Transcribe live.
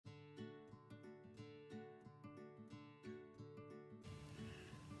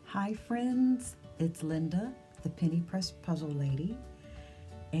Hi friends, it's Linda, the Penny Press Puzzle Lady,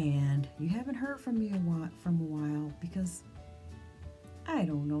 and you haven't heard from me from a while because I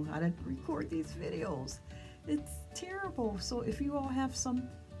don't know how to record these videos. It's terrible. So if you all have some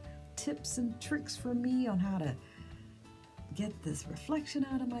tips and tricks for me on how to get this reflection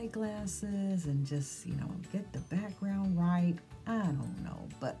out of my glasses and just, get the background right, I don't know,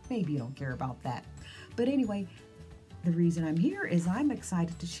 but maybe you don't care about that. But anyway, the reason I'm here is I'm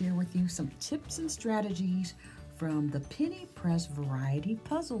excited to share with you some tips and strategies from the Penny Press Variety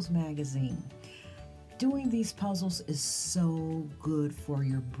Puzzles magazine. Doing these puzzles is so good for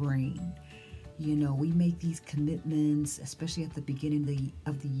your brain. We make these commitments, especially at the beginning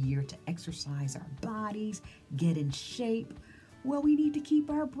of the year, to exercise our bodies, get in shape. Well, we need to keep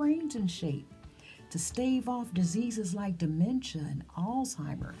our brains in shape to stave off diseases like dementia and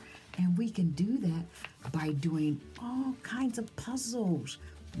Alzheimer's. And we can do that by doing all kinds of puzzles.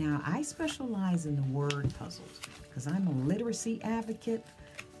 Now, I specialize in the word puzzles because I'm a literacy advocate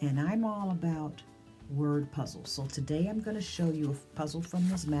and I'm all about word puzzles. So today I'm going to show you a puzzle from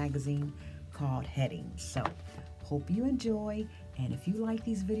this magazine called Headings. So hope you enjoy. And if you like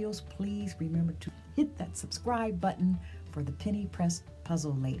these videos, please remember to hit that subscribe button for the Penny Press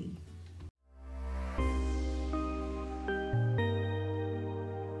Puzzle Lady.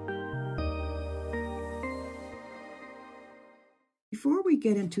 Before we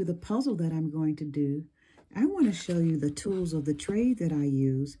get into the puzzle that I'm going to do, I want to show you the tools of the trade that I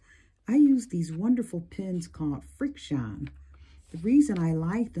use. I use these wonderful pens called Friction. The reason I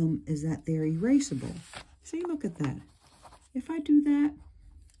like them is that they're erasable. See, look at that. If I do that,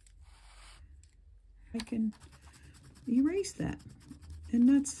 I can erase that. And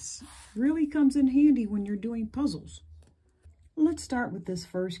that's really comes in handy when you're doing puzzles. Let's start with this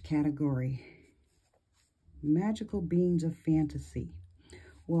first category. Magical beans of fantasy.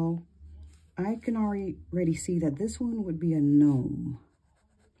 Well, I can already see that this one would be a gnome.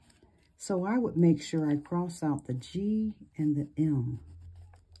 So I would make sure I cross out the G and the M.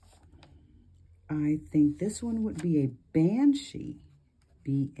 I think this one would be a banshee,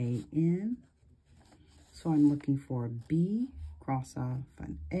 B-A-N. So I'm looking for a B, cross off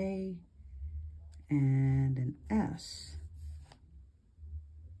an A, and an S.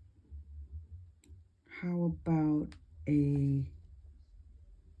 How about a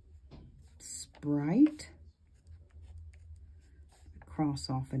sprite? Cross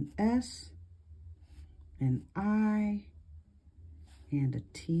off an S, an I, and a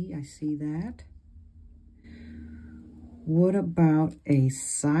T. I see that. What about a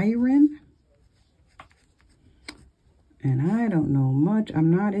siren? And I don't know much. I'm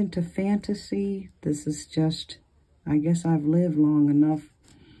not into fantasy. This is just, I guess I've lived long enough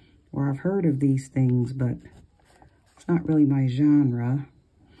or I've heard of these things, but it's not really my genre.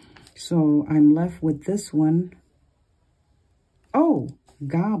 So I'm left with this one. Oh,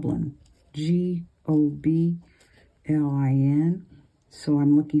 goblin, G-O-B-L-I-N. So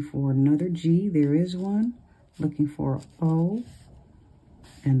I'm looking for another G. There is one. Looking for an O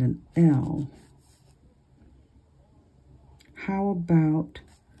and an L. How about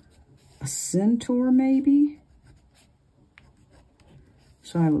a centaur, maybe?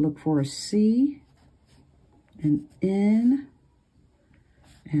 So I would look for a C, an N,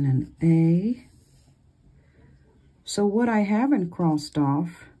 and an A. So what I haven't crossed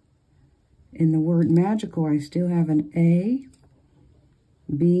off, in the word magical, I still have an A.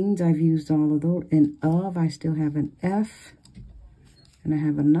 Beans, I've used all of those. And of, I still have an F. And I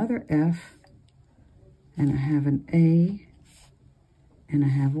have another F. And I have an A. And I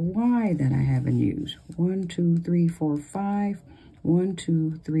have a Y that I haven't used. 1, 2, 3, 4, 5. 1,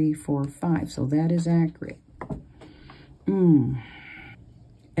 2, 3, 4, 5. So that is accurate.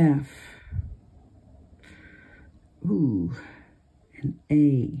 F. Ooh. An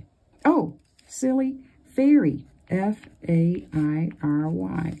A. Oh, silly. Fairy. F-A-I-R-Y.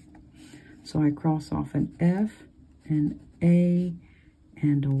 So I cross off an F, an A,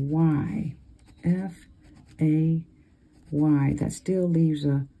 and a Y. F-A-Y. That still leaves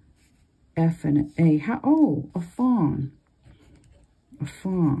a F and an A. Oh, a fawn. A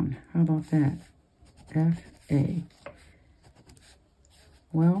fawn. How about that? F-A.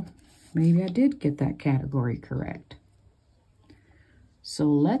 Well, maybe I did get that category correct. So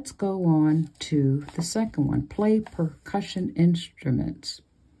let's go on to the second one. Play percussion instruments.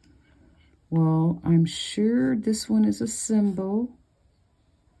 Well, I'm sure this one is a cymbal,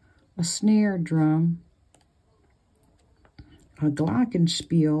 a snare drum, a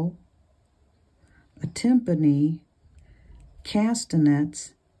glockenspiel, a timpani,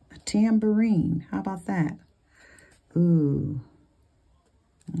 castanets, a tambourine. How about that? Ooh,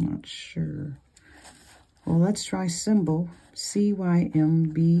 I'm not sure. Well, let's try symbol. C-Y-M-B-A-L.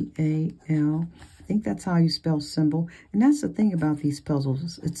 I think that's how you spell symbol. And that's the thing about these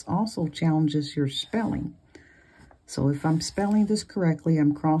puzzles. It also challenges your spelling. So if I'm spelling this correctly,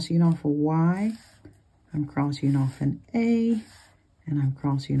 I'm crossing off a Y, I'm crossing off an A, and I'm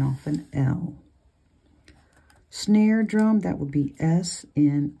crossing off an L. Snare drum, that would be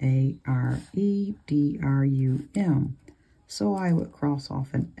S-N-A-R-E-D-R-U-M. So I would cross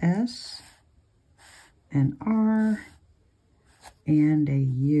off an S, an R, and a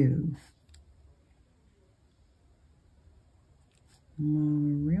U.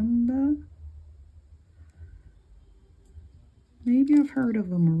 Marimba. Maybe I've heard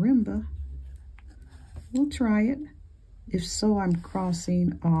of a marimba. We'll try it. If so, I'm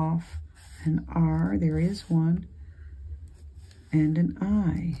crossing off an R, there is one, and an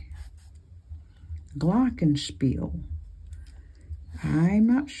I. Glockenspiel. I'm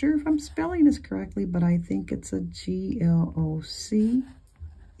not sure if I'm spelling this correctly, but I think it's a Gloccenspiel.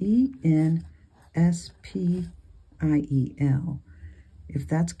 If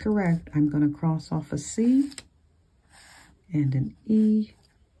that's correct, I'm going to cross off a C and an E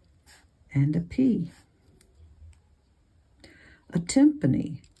and a P. A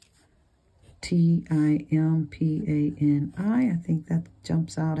timpani. T-I-M-P-A-N-I. I think that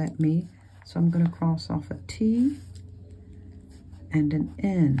jumps out at me. So I'm going to cross off a T and an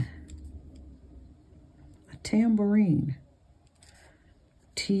N. A tambourine.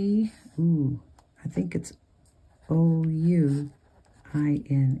 I think it's O-U-I-N-E,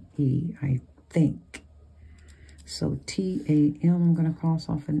 I think. So T-A-M, I'm going to cross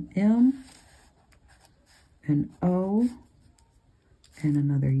off an M, an O, and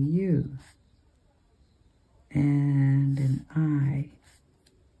another U, and an I.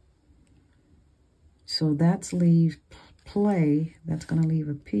 So that's leave play, that's going to leave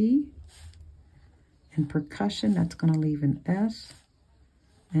a P, and percussion, that's going to leave an S,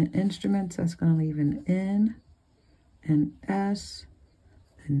 and instruments, that's going to leave an N, an S,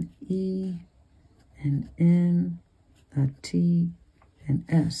 an E, an N, a T, an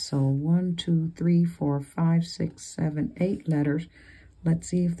S. So 1, 2, 3, 4, 5, 6, 7, 8 letters. Let's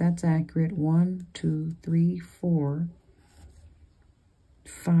see if that's accurate. 1, 2, 3, 4,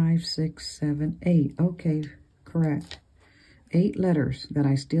 5, 6, 7, 8. Okay, correct. 8 letters that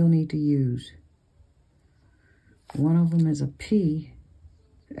I still need to use. One of them is a P.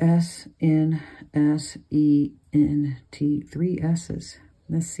 S-N-S-E-N-T. 3 S's.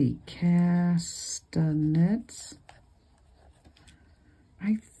 Let's see. Castanets.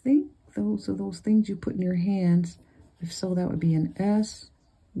 I think those are those things you put in your hands. If so, that would be an S,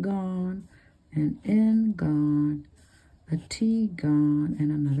 gone, an N, gone, a T, gone,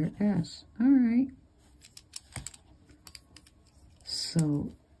 and another S. All right.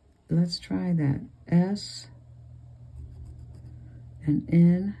 So let's try that. S, an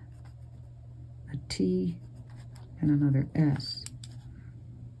N, a T, and another S.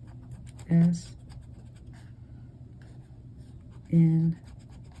 S, N,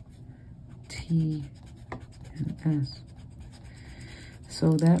 T, and S.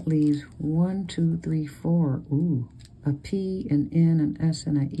 So that leaves 1, 2, 3, 4. Ooh, a P, an N, an S,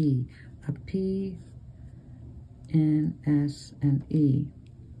 and an E. A P, N, S, and E.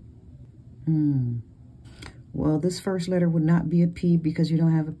 Well, this first letter would not be a P because you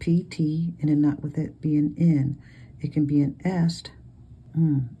don't have a P, T, and then not with it be an N. It can be an S.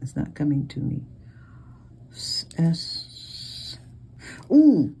 It's not coming to me. S.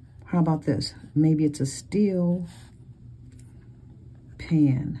 Ooh, how about this? Maybe it's a steel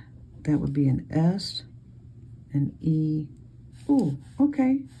pan. That would be an S, an E. Ooh,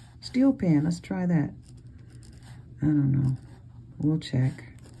 okay. Steel pan. Let's try that. I don't know. We'll check.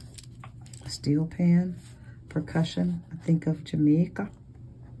 Steel pan. Percussion. I think of Jamaica.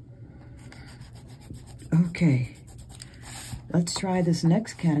 Okay. Let's try this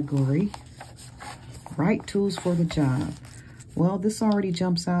next category. Right tools for the job. Well, this already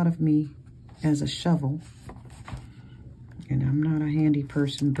jumps out of me as a shovel. And I'm not a handy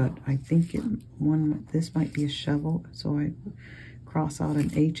person, but I think this might be a shovel. So I cross out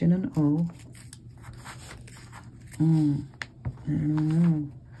an H and an O. I don't know.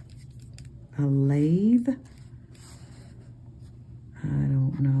 A lathe? I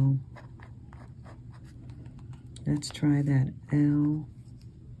don't know. Let's try that. L,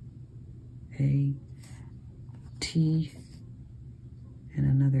 A, T, and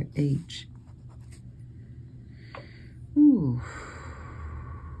another H. Ooh.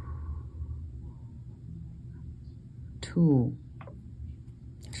 Tool.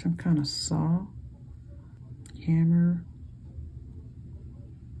 Some kind of saw. Hammer.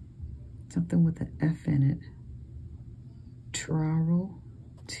 Something with an F in it. Trowel.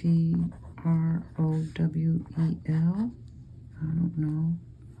 T-R-O-W-E-L. I don't know.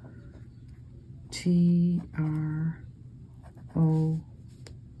 T-R-O-E.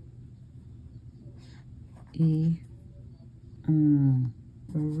 A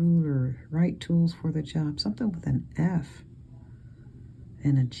ruler. Right tools for the job. Something with an F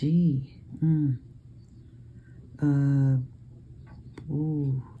and a G.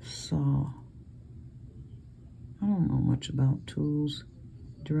 Saw. I don't know much about tools.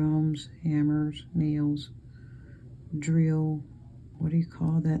 Drums, hammers, nails, drill. What do you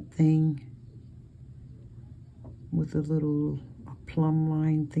call that thing with the little plumb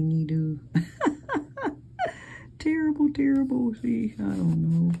line thingy do? Terrible, terrible. See, I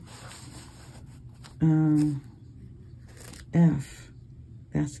don't know. F.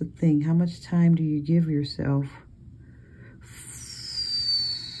 That's the thing. How much time do you give yourself?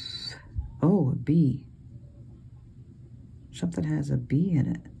 Oh, a B. Something has a B in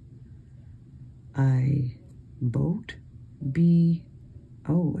it. Boat. B.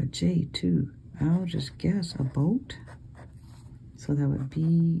 Oh, a J too. I'll just guess a boat. So that would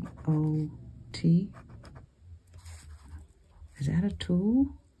be B-O-T. Is that a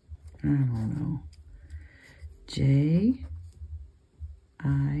tool? I don't know. J-I-G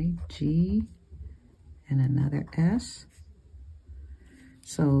and another S.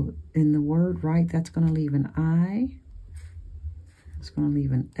 So in the word right, that's going to leave an I. It's going to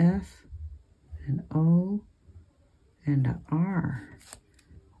leave an F, an O, and an R.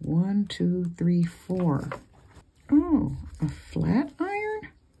 1, 2, 3, 4. Oh, a flat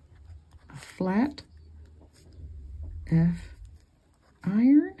iron? A flat F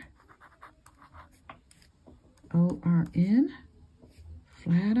iron? O-R-N?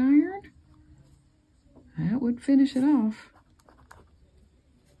 Flat iron? That would finish it off.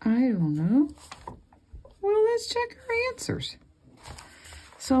 I don't know. Well, let's check our answers.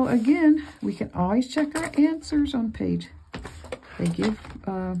 So again, we can always check our answers on page. They give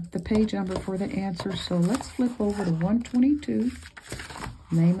the page number for the answers. So let's flip over to 122.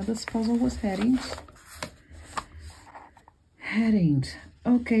 Name of this puzzle was Headings. Headings.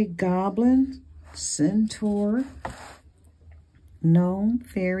 Okay, Goblin, Centaur, Gnome,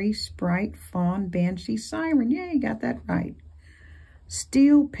 Fairy, Sprite, Fawn, Banshee, Siren. Yay, got that right.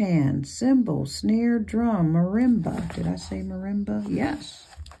 Steel pan, cymbal, snare, drum, marimba. Did I say marimba? Yes.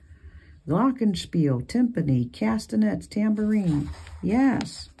 Glockenspiel, timpani, castanets, tambourine.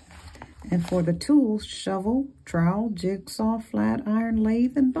 Yes. And for the tools, shovel, trowel, jigsaw, flat iron,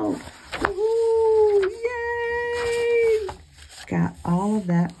 lathe, and boat. Woohoo! Yay! Got all of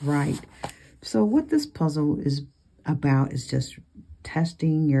that right. So what this puzzle is about is just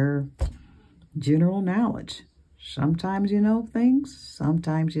testing your general knowledge. Sometimes you know things,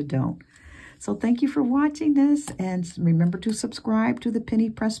 sometimes you don't. So thank you for watching this, and remember to subscribe to the Penny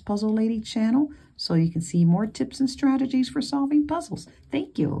Press Puzzle Lady channel so you can see more tips and strategies for solving puzzles.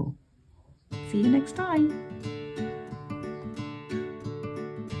 Thank you. See you next time.